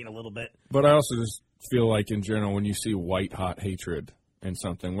know what I mean? A little bit. But I also just feel like in general, when you see white hot hatred in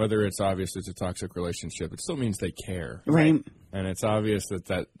something, whether it's obvious it's a toxic relationship, it still means they care. Right. And it's obvious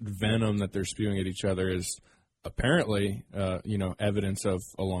that venom that they're spewing at each other is apparently, evidence of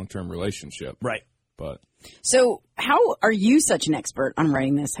a long-term relationship. Right. But So how are you such an expert on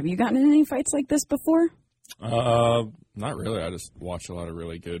writing this? Have you gotten in any fights like this before? not really. I just watch a lot of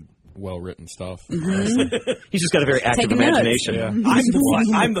really good, well-written stuff. He's just got a very active Taking notes. imagination. Yeah.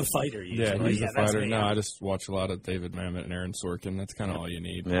 I'm the fighter usually. Yeah, he's the that's fighter. me. No, I just watch a lot of David Mamet and Aaron Sorkin. That's kind of all you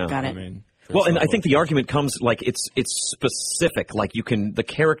need. Yeah. Got it. I mean, Well, and I think the argument comes like it's specific. Like the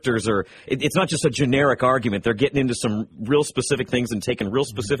characters are. It's not just a generic argument. They're getting into some real specific things and taking real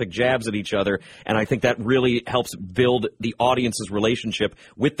specific jabs at each other. And I think that really helps build the audience's relationship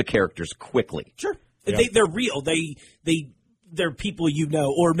with the characters quickly. Sure. They're real. They're people you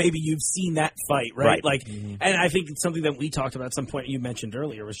know, or maybe you've seen that fight, right? Right. Like, and I think it's something that we talked about at some point. You mentioned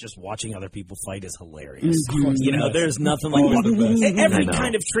earlier was just watching other people fight is hilarious. You know, there's nothing like every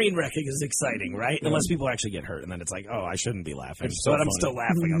kind of train wreck is exciting, right? Unless people actually get hurt, and then it's like, oh, I shouldn't be laughing, but I'm still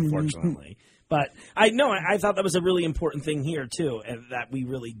laughing, unfortunately. But I thought that was a really important thing here too, and that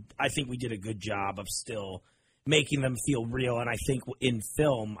I think we did a good job of still making them feel real. And I think in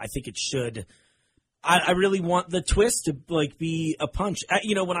film, I think it should. I really want the twist to be a punch.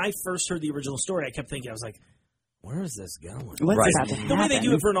 When I first heard the original story, I kept thinking, I was like, where is this going? What's Right. about to happen? The way they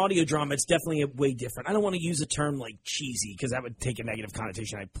do it for an audio drama, it's definitely way different. I don't want to use a term like cheesy because that would take a negative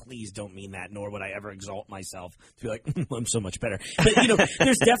connotation. I please don't mean that, nor would I ever exalt myself to be like, I'm so much better. But,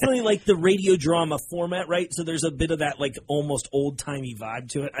 there's definitely like the radio drama format, right? So there's a bit of that like almost old-timey vibe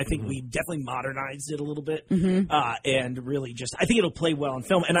to it. I think we definitely modernized it a little bit and really I think it'll play well in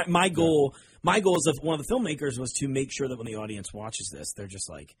film. And my goal as one of the filmmakers was to make sure that when the audience watches this, they're just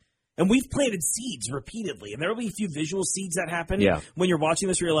like, and we've planted seeds repeatedly, and there will be a few visual seeds that happen when you're watching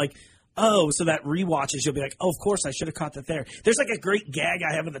this where you're like, oh, so that rewatches, you'll be like, oh, of course, I should have caught that there. There's like a great gag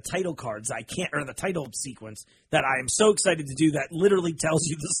I have in the title cards or the title sequence that I am so excited to do that literally tells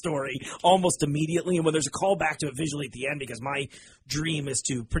you the story almost immediately. And when there's a callback to it visually at the end, because my dream is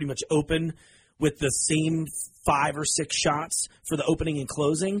to pretty much open with the same 5 or 6 shots for the opening and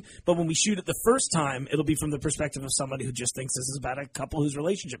closing. But when we shoot it the first time, it'll be from the perspective of somebody who just thinks this is about a couple whose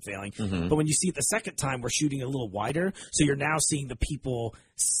relationship failing. But when you see it the second time, we're shooting a little wider. So you're now seeing the people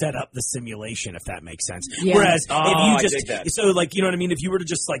set up the simulation, if that makes sense. Yeah. Whereas if you I just, dig that. so like, you know what I mean? If you were to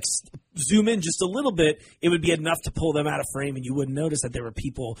just like zoom in just a little bit, it would be enough to pull them out of frame and you wouldn't notice that there were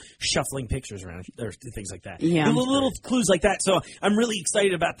people shuffling pictures around or things like that. Yeah. Little clues like that. So I'm really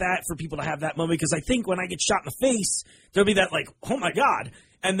excited about that for people to have that moment because I think when I get shot in the face, there'll be that like, oh my God.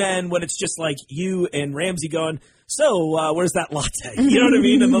 And then when it's just like you and Ramsey going, so where's that latte? You know what I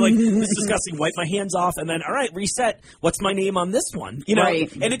mean? And they're like, this is disgusting. Wipe my hands off. And then, all right, reset. What's my name on this one? You know? Right.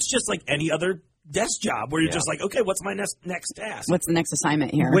 And it's just like any other desk job where you're just like, okay, what's my next task? What's the next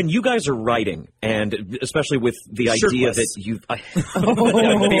assignment here? When you guys are writing, and especially with the idea Shirtless. that you've... the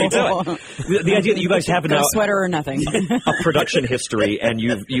idea that you guys have No now sweater or nothing. a production history and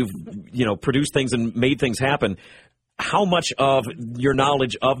you've produced things and made things happen, how much of your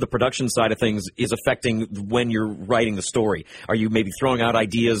knowledge of the production side of things is affecting when you're writing the story? Are you maybe throwing out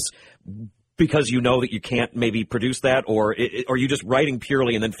ideas because you know that you can't maybe produce that, or are you just writing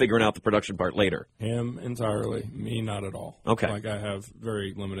purely and then figuring out the production part later? Him entirely. Me, not at all. Okay. Like, I have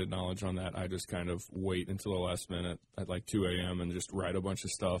very limited knowledge on that. I just kind of wait until the last minute at like 2 a.m. and just write a bunch of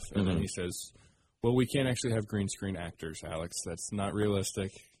stuff. And then he says, well, we can't actually have green screen actors, Alex. That's not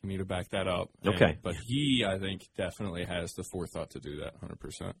realistic. You need to back that up. Okay. But he, I think, definitely has the forethought to do that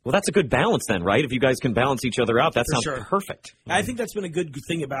 100%. Well, that's a good balance then, right? If you guys can balance each other out, that sounds sure. perfect. I think that's been a good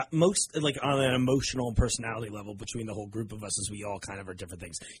thing about most, like on an emotional and personality level between the whole group of us, is we all kind of are different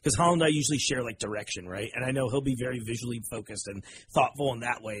things. Because Holland and I usually share like direction, right? And I know he'll be very visually focused and thoughtful in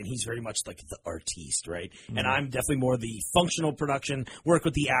that way, and he's very much like the artiste, right? And I'm definitely more the functional production, work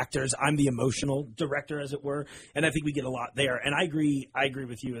with the actors. I'm the emotional director, as it were. And I think we get a lot there. And I agree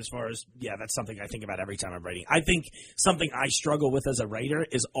with you. too, as far as, that's something I think about every time I'm writing. I think something I struggle with as a writer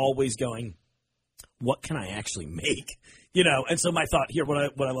is always going, what can I actually make? And so my thought here, what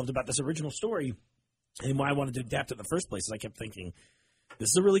I loved about this original story and why I wanted to adapt it in the first place is I kept thinking, this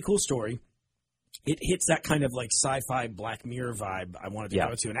is a really cool story. It hits that kind of like sci-fi Black Mirror vibe I wanted to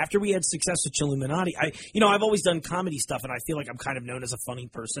go to. And after we had success with Chilluminati, I've always done comedy stuff, and I feel like I'm kind of known as a funny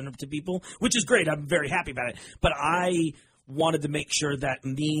person to people, which is great. I'm very happy about it. But I wanted to make sure that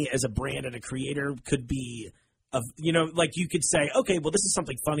me as a brand and a creator could be, like you could say, okay, well, this is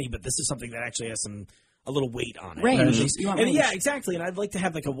something funny, but this is something that actually has a little weight on it. Range. Yeah, exactly. And I'd like to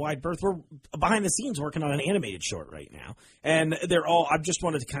have like a wide berth. We're behind the scenes working on an animated short right now. And I just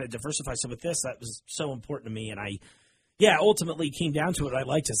wanted to kind of diversify. So with this, that was so important to me. And ultimately came down to it. I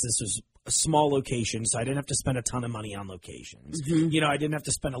liked this. This was a small location, so I didn't have to spend a ton of money on locations. Mm-hmm. I didn't have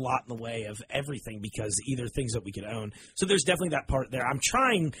to spend a lot in the way of everything because either things that we could own. So there's definitely that part there.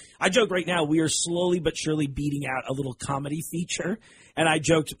 I joke right now, we are slowly but surely beating out a little comedy feature. And I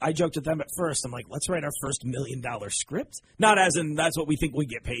joked with them at first. I'm like, let's write our first $1 million script. Not as in that's what we think we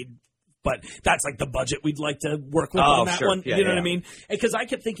get paid, but that's like the budget we'd like to work with on that one. Yeah, you know what I mean? Because I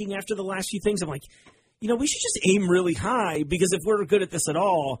kept thinking after the last few things, I'm like, we should just aim really high because if we're good at this at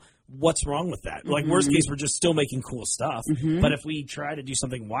all, what's wrong with that? Like, worst case, we're just still making cool stuff. Mm-hmm. But if we try to do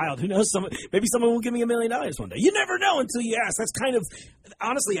something wild, who knows? Maybe someone will give me $1 million one day. You never know until you ask. That's kind of,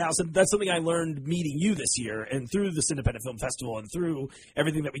 honestly, Allison, that's something I learned meeting you this year and through this Independent Film Festival and through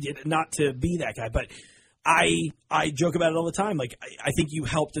everything that we did, not to be that guy, but I joke about it all the time. Like, I think you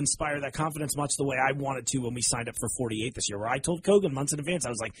helped inspire that confidence much the way I wanted to when we signed up for 48 this year, where I told Kogan months in advance, I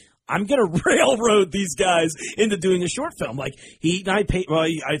was like, I'm going to railroad these guys into doing a short film. Like, he and I paid, well,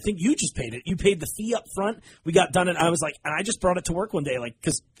 I think you just paid it. You paid the fee up front. We got done, and I was like, and I just brought it to work one day, like,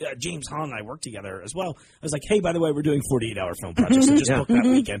 because James Hahn and I worked together as well. I was like, hey, by the way, we're doing 48-hour film projects, so just book that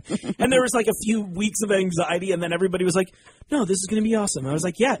weekend. And there was like a few weeks of anxiety, and then everybody was like, no, this is going to be awesome. I was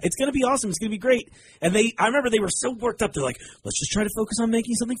like, yeah, it's going to be awesome. It's going to be great. And I remember they were so worked up. They're like, let's just try to focus on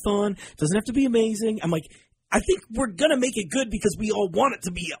making something fun. It doesn't have to be amazing. I'm like, I think we're going to make it good because we all want it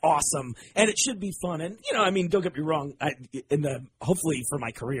to be awesome, and it should be fun. And, don't get me wrong, hopefully for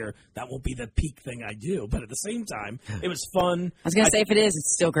my career, that won't be the peak thing I do. But at the same time, it was fun. I was going to say, if it is,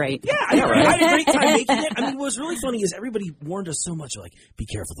 it's still great. Yeah, I had a great time making it. What was really funny is everybody warned us so much, like, be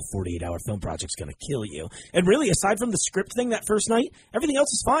careful, the 48-hour film project's going to kill you. And really, aside from the script thing that first night, everything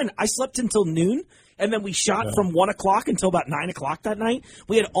else is fine. I slept until noon. And then we shot from 1 o'clock until about 9 o'clock that night.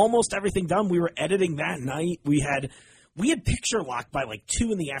 We had almost everything done. We were editing that night. We had picture lock by like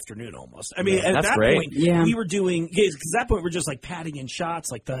 2 in the afternoon almost. At that point, we were doing, because at that point we're just like padding in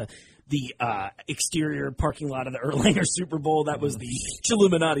shots, like the exterior parking lot of the Erlanger Super Bowl. That was the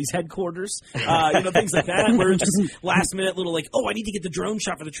Chilluminati's headquarters. Things like that. Where just last minute little like, I need to get the drone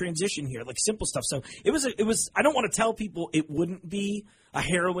shot for the transition here, like simple stuff. So it was. I don't want to tell people it wouldn't be a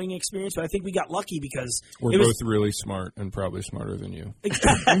harrowing experience, but I think we got lucky because we're both really smart and probably smarter than you.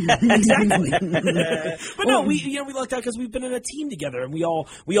 Exactly. But no, we lucked out because we've been in a team together, and we all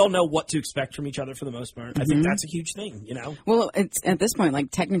know what to expect from each other for the most part. I think that's a huge thing, Well, it's at this point,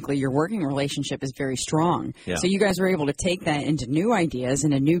 like technically, your working relationship is very strong. Yeah. So you guys were able to take that into new ideas,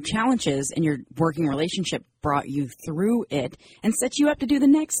 into new challenges, and your working relationship brought you through it and set you up to do the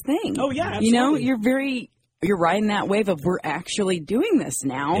next thing. Oh yeah, absolutely. You're riding that wave of we're actually doing this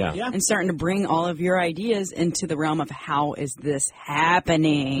now and starting to bring all of your ideas into the realm of how is this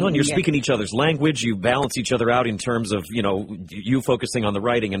happening. Well, and you're speaking each other's language. You balance each other out in terms of, you focusing on the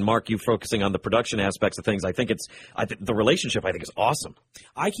writing and Mark, you focusing on the production aspects of things. I think the relationship, I think, is awesome.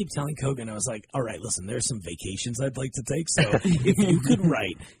 I keep telling Kogan, I was like, all right, listen, there's some vacations I'd like to take. So if you could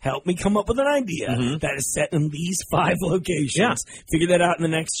help me come up with an idea that is set in these 5 locations, figure that out in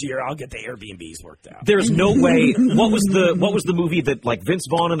the next year, I'll get the Airbnbs worked out. There's no way. What was the movie that like Vince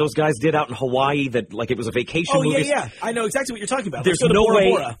Vaughn and those guys did out in Hawaii that like it was a vacation movie? Yeah. I know exactly what you're talking about. There's no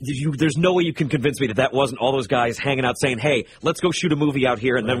way. There's no way you can convince me that wasn't all those guys hanging out saying, "Hey, let's go shoot a movie out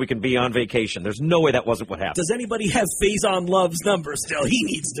here and then we can be on vacation." There's no way that wasn't what happened. Does anybody have Faison Love's number still? He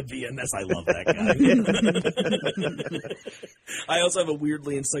needs to be in this. I love that guy. I also have a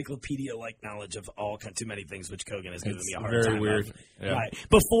weirdly encyclopedia-like knowledge of too many things, which Kogan has given me a hard time. Very weird. Yeah.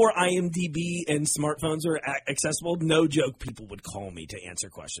 Before IMDb and smartphones were accessible, no joke, people would call me to answer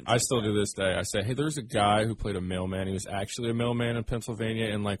questions. I still do this day. I say, hey, there's a guy who played a mailman. He was actually a mailman in Pennsylvania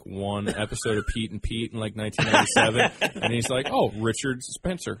in like one episode of Pete and Pete in like 1997. And he's like, Richard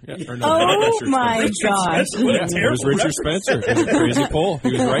Spencer. Yeah, or no, oh my gosh. Yeah, it was Richard Spencer. He was a crazy Pole.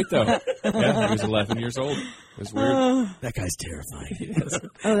 He was right though. Yeah, he was 11 years old. It was weird. That guy's terrifying.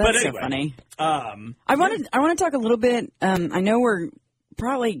 That's so funny. I want to talk a little bit. I know we're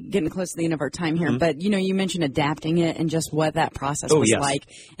probably getting close to the end of our time here, but, you mentioned adapting it and just what that process was like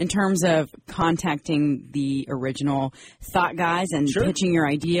in terms of contacting the original thought guys and pitching your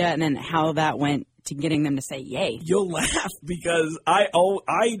idea, and then how that went to getting them to say yay. You'll laugh because I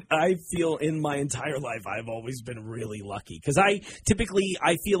feel in my entire life I've always been really lucky because I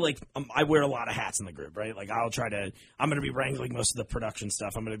feel like I wear a lot of hats in the group, right? Like I'm going to be wrangling most of the production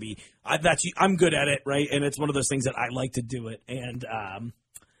stuff. I'm good at it, right? And it's one of those things that I like to do it. And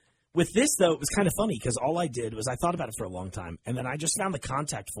with this though, it was kind of funny because all I did was I thought about it for a long time, and then I just found the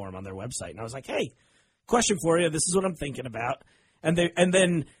contact form on their website, and I was like, hey, question for you. This is what I'm thinking about, and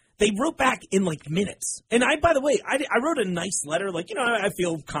then. They wrote back in like minutes. And by the way, I wrote a nice letter. Like, I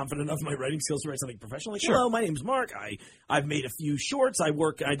feel confident enough in my writing skills to write something professional. Like, hello, my name's Mark. I've made a few shorts. I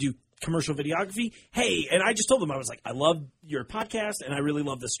do commercial videography. Hey, and I just told them, I was like, I love your podcast and I really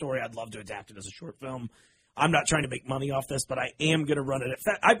love this story. I'd love to adapt it as a short film. I'm not trying to make money off this, but I am going to run it.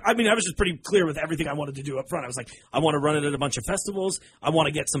 I was just pretty clear with everything I wanted to do up front. I was like, I want to run it at a bunch of festivals. I want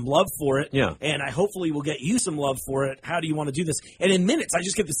to get some love for it. Yeah. And I hopefully will get you some love for it. How do you want to do this? And in minutes, I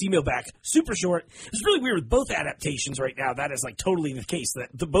just get this email back, super short. It's really weird with both adaptations right now. That is like totally the case. That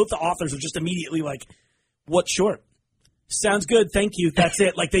both the authors are just immediately like, what short? Sounds good. Thank you. That's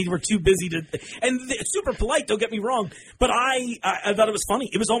it. Like they were too busy to, and super polite. Don't get me wrong, but I thought it was funny.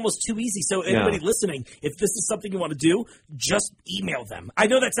 It was almost too easy. So anybody listening, if this is something you want to do, just email them. I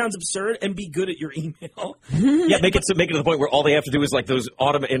know that sounds absurd, and be good at your email. Yeah, make it to the point where all they have to do is like those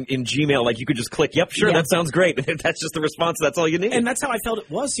in Gmail. Like you could just click, yep, sure, that sounds great. That's just the response. That's all you need. And that's how I felt it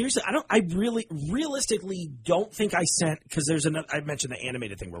was. Seriously, I really realistically don't think I sent, because there's another. I mentioned the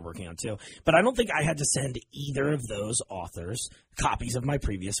animated thing we're working on too, but I don't think I had to send either of those authors copies of my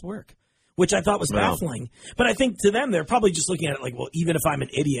previous work, which I thought was baffling. But I think to them, they're probably just looking at it like, well, even if I'm an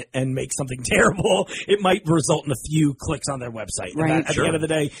idiot and make something terrible, it might result in a few clicks on their website at the end of the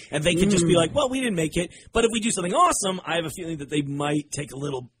day. And they can just be like, well, we didn't make it. But if we do something awesome, I have a feeling that they might take a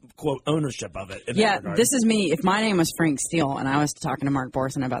little, quote, ownership of it. This is me. If my name was Frank Steele and I was talking to Mark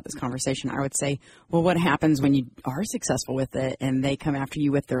Borson about this conversation, I would say, well, what happens when you are successful with it and they come after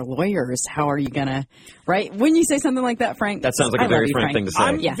you with their lawyers? How are you going to, right? When you say something like that, Frank? That sounds like a very Frank thing to say.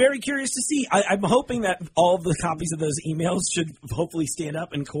 I'm very curious to see. I'm hoping that all of the copies of those emails should hopefully stand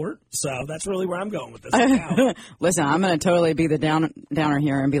up in court. So that's really where I'm going with this. Listen, I'm going to totally be the downer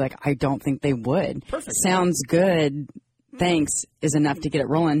here and be like, I don't think they would. Perfect. Sounds good. Thanks is enough to get it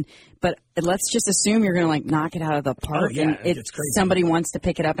rolling. But let's just assume you're going to knock it out of the park. And if somebody wants to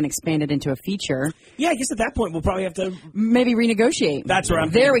pick it up and expand it into a feature. Yeah, I guess at that point we'll probably have to maybe renegotiate. That's where I'm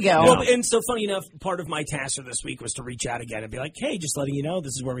There we go. Well, and so funny enough, part of my task for this week was to reach out again and be like, hey, just letting you know,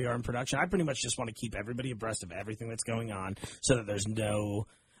 this is where we are in production. I pretty much just want to keep everybody abreast of everything that's going on so that there's no...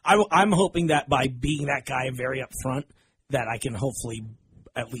 I'm hoping that by being that guy very upfront that I can hopefully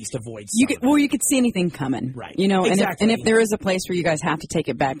at least avoid you could see anything coming. Right. And if there is a place where you guys have to take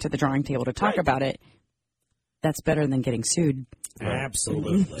it back to the drawing table to talk about it, that's better than getting sued.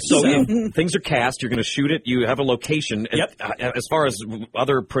 Absolutely. So if things are cast, you're going to shoot it, you have a location. Yep. As far as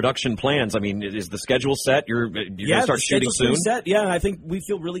other production plans, I mean, is the schedule set? You're going to start shooting soon? Set. Yeah, I think we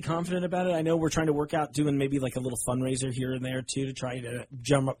feel really confident about it. I know we're trying to work out doing maybe like a little fundraiser here and there too to try to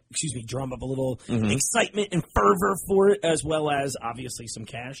drum up a little excitement and fervor for it, as well as obviously some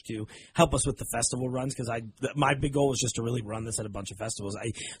cash to help us with the festival runs, because my big goal was just to really run this at a bunch of festivals.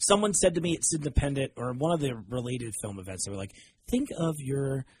 Someone said to me it's independent, or one of the related film events, they were like, think of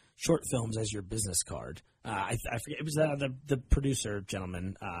your short films as your business card. I forget, it was the producer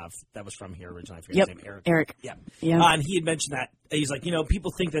gentleman that was from here originally. I forget his name, Eric. Yeah. And he had mentioned that. He's like,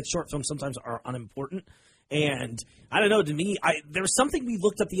 people think that short films sometimes are unimportant. And I don't know, to me, there was something we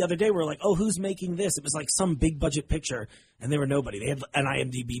looked up the other day where we're like, oh, who's making this? It was like some big budget picture, and they were nobody. They had an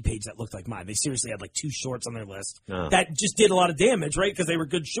IMDb page that looked like mine. They seriously had like 2 shorts on their list that just did a lot of damage, right? Because they were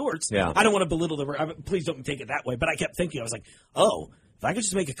good shorts. Yeah. I don't want to belittle the work. Please don't take it that way. But I kept thinking, I was like, oh, if I could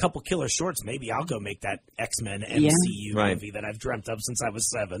just make a couple killer shorts, maybe I'll go make that X-Men MCU movie that I've dreamt of since I was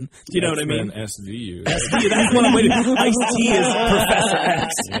 7 Do you know what I mean? SVU. SVU, that's what I'm waiting for. Ice-T is Professor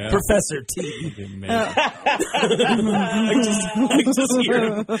X. Yeah. Professor T. I just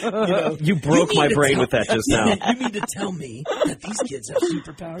hear him. You broke my brain with that just now. You mean to tell me that these kids have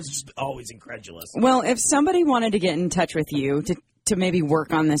superpowers? Just always incredulous. Well, if somebody wanted to get in touch with you to maybe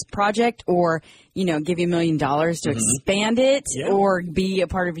work on this project, or give you $1 million to expand it, or be a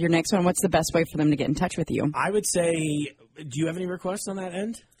part of your next one, what's the best way for them to get in touch with you? I would say, do you have any requests on that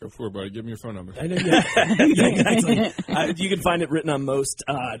end? Go for it, buddy. Give me your phone number. I know, exactly. You can find it written on most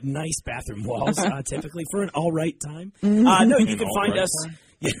nice bathroom walls, typically for an all right time. No, you can find us.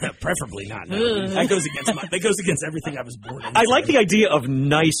 Yeah, preferably not. No. That goes against everything I was born in. I like the idea of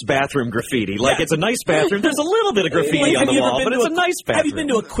nice bathroom graffiti. Like, it's a nice bathroom. There's a little bit of graffiti on the wall, but it's a nice bathroom. Have you been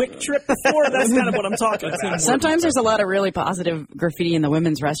to a Quick Trip before? That's kind of what I'm talking about. Sometimes there's a lot of really positive graffiti in the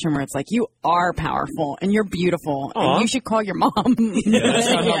women's restroom where it's like, you are powerful and you're beautiful and you should call your mom.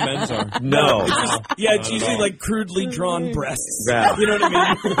 That's not how men's are. No. It's usually like crudely drawn breasts. Yeah. You know what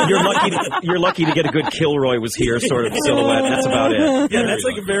I mean? You're lucky to get a good Kilroy was here sort of silhouette. That's about it. Yeah, that's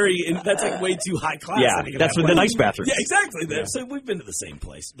like way too high class. Yeah, that's the nice bathroom. Yeah, exactly. Yeah. So we've been to the same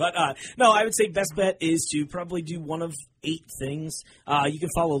place. But no, I would say best bet is to probably do one of 8 things. You can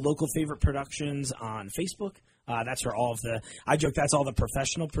follow Local Favorite Productions on Facebook. That's where I joke that's all the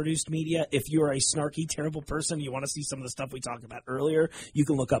professional produced media. If you're a snarky, terrible person, you want to see some of the stuff we talked about earlier, you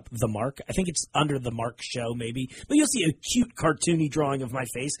can look up The Mark. I think it's under The Mark Show, maybe. But you'll see a cute, cartoony drawing of my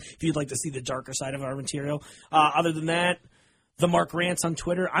face if you'd like to see the darker side of our material. Other than that, The Mark Rants on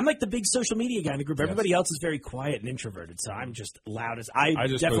Twitter. I'm like the big social media guy in the group. Everybody else is very quiet and introverted, so I'm just loud as I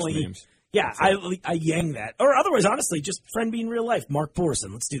just definitely post memes. Yeah, I yang that. Or otherwise, honestly, just friend me in real life. Mark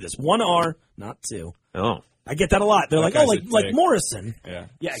Borison. Let's do this. 1 R, not 2. Oh. I get that a lot. They're like, like Morrison. Yeah.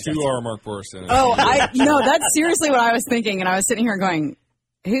 Yeah. 2 R Mark Borison. Oh, that's seriously what I was thinking. And I was sitting here going,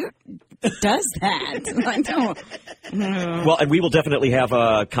 who does that? Like, no. Well, and we will definitely have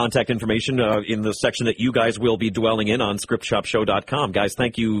contact information in the section that you guys will be dwelling in on scriptshopshow.com. Guys,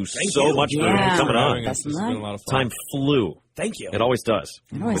 thank you so much for coming on. This has been a lot of fun. Time flew. Thank you. It always does.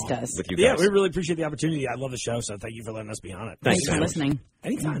 It always does. With you guys. Yeah, we really appreciate the opportunity. I love the show, so thank you for letting us be on it. Thanks for listening.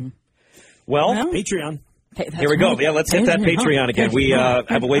 Anytime. Well, Patreon. Here we go. Yeah, let's hit that Patreon again. We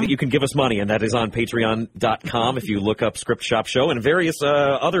have a way that you can give us money, and that is on patreon.com. If you look up Script Shop Show and various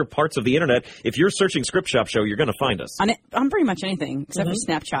other parts of the internet, if you're searching Script Shop Show, you're going to find us. On pretty much anything, except for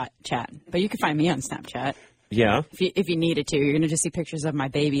Snapchat chat. But you can find me on Snapchat. Yeah. If you needed to. You're going to just see pictures of my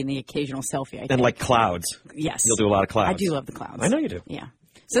baby and the occasional selfie I take. And like clouds. Yes. You'll do a lot of clouds. I do love the clouds. I know you do. Yeah.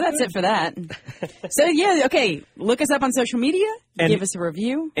 So that's it for that. So, yeah, okay. Look us up on social media. Give us a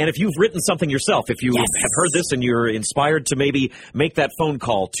review. And if you've written something yourself, if you have heard this and you're inspired to maybe make that phone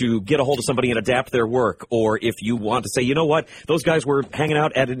call to get a hold of somebody and adapt their work, or if you want to say, you know what, those guys were hanging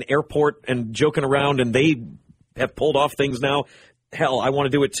out at an airport and joking around and they have pulled off things now. Hell, I want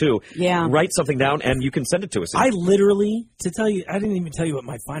to do it too. Yeah. Write something down and you can send it to us. I literally, I didn't even tell you what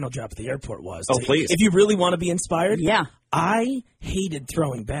my final job at the airport was. Oh, please. If you really want to be inspired. Yeah. I hated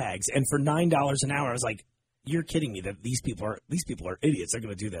throwing bags, and for $9 an hour, I was like, you're kidding me that these people are idiots. They're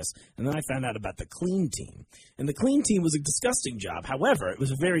going to do this. And then I found out about the clean team. And the clean team was a disgusting job. However, it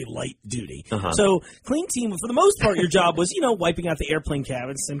was a very light duty. So clean team, for the most part, your job was, wiping out the airplane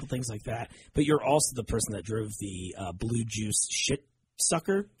cabins, simple things like that. But you're also the person that drove the Blue Juice shit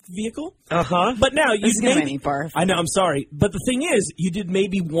sucker vehicle. But now you barf. I know, I'm sorry. But the thing is, you did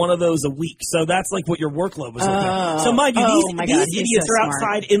maybe one of those a week. So that's like what your workload was looking at. So mind you, these idiots are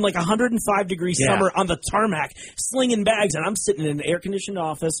outside in like 105-degree summer on the tarmac slinging bags, and I'm sitting in an air-conditioned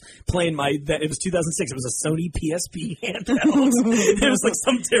office playing it was 2006. It was a Sony PSP handheld. It was like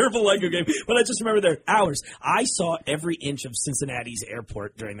some terrible Lego game. But I just remember there hours. I saw every inch of Cincinnati's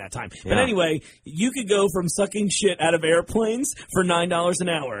airport during that time. But anyway, you could go from sucking shit out of airplanes for $9 an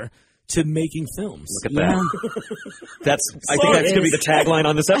hour to making films. Look at that. I think that's going to be the tagline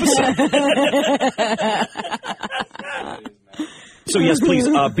on this episode. So, yes, please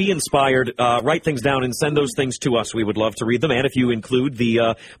be inspired. Write things down and send those things to us. We would love to read them. And if you include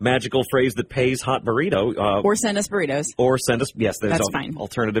the magical phrase that pays hot burrito. Or send us burritos. Or send us, yes, there's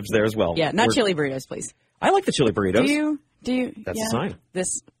alternatives there as well. Yeah, not chili burritos, please. I like the chili burritos. Do you? That's a sign.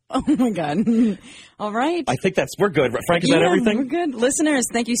 Oh, my God. All right. I think we're good. Frank, is that everything? We're good. Listeners,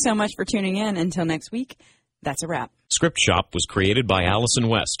 thank you so much for tuning in. Until next week, that's a wrap. Script Shop was created by Allison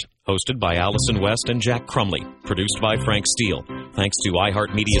West, hosted by Allison West and Jack Crumley, produced by Frank Steele. Thanks to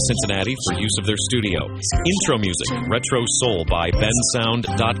iHeartMedia Cincinnati for use of their studio. Intro music, Retro Soul by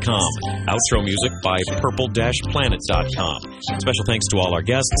bensound.com. Outro music by purple-planet.com. Special thanks to all our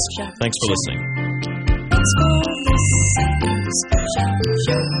guests. Thanks for listening.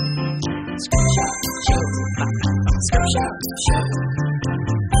 Script Shop Show.